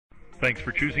Thanks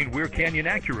for choosing Weir Canyon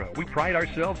Acura. We pride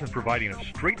ourselves in providing a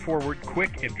straightforward,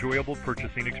 quick, enjoyable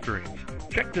purchasing experience.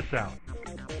 Check this out.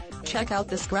 Check out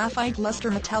this graphite luster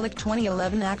metallic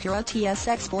 2011 Acura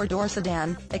TSX 4-door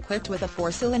sedan, equipped with a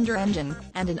 4-cylinder engine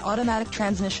and an automatic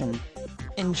transmission.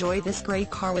 Enjoy this great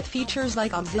car with features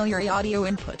like auxiliary audio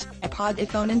input, iPod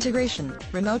phone integration,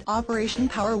 remote operation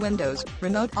power windows,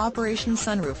 remote operation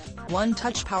sunroof,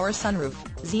 one-touch power sunroof,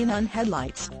 xenon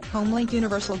headlights, HomeLink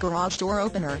universal garage door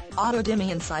opener, auto-dimming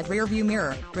inside rear view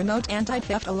mirror, remote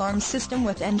anti-theft alarm system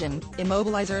with engine,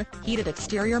 immobilizer, heated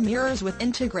exterior mirrors with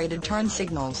integrated turn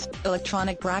signals,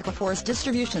 electronic brake force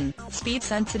distribution,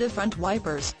 speed-sensitive front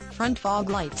wipers, front fog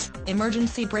lights,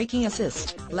 emergency braking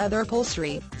assist, leather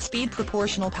upholstery, speed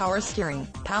proportional power steering,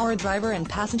 power driver and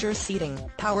passenger seating,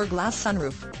 power glass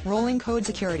sunroof, rolling code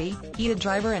security, heated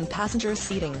driver and passenger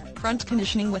seating, front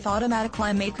conditioning with automatic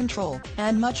climate control,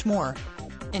 and much more.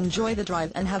 Enjoy the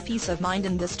drive and have peace of mind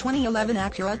in this 2011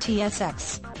 Acura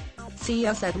TSX. See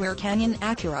us at Weir Canyon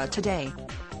Acura today.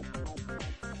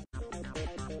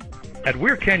 At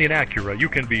Weir Canyon Acura, you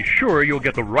can be sure you'll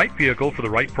get the right vehicle for the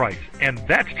right price, and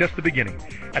that's just the beginning.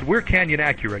 At Weir Canyon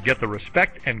Acura, get the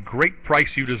respect and great price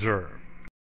you deserve.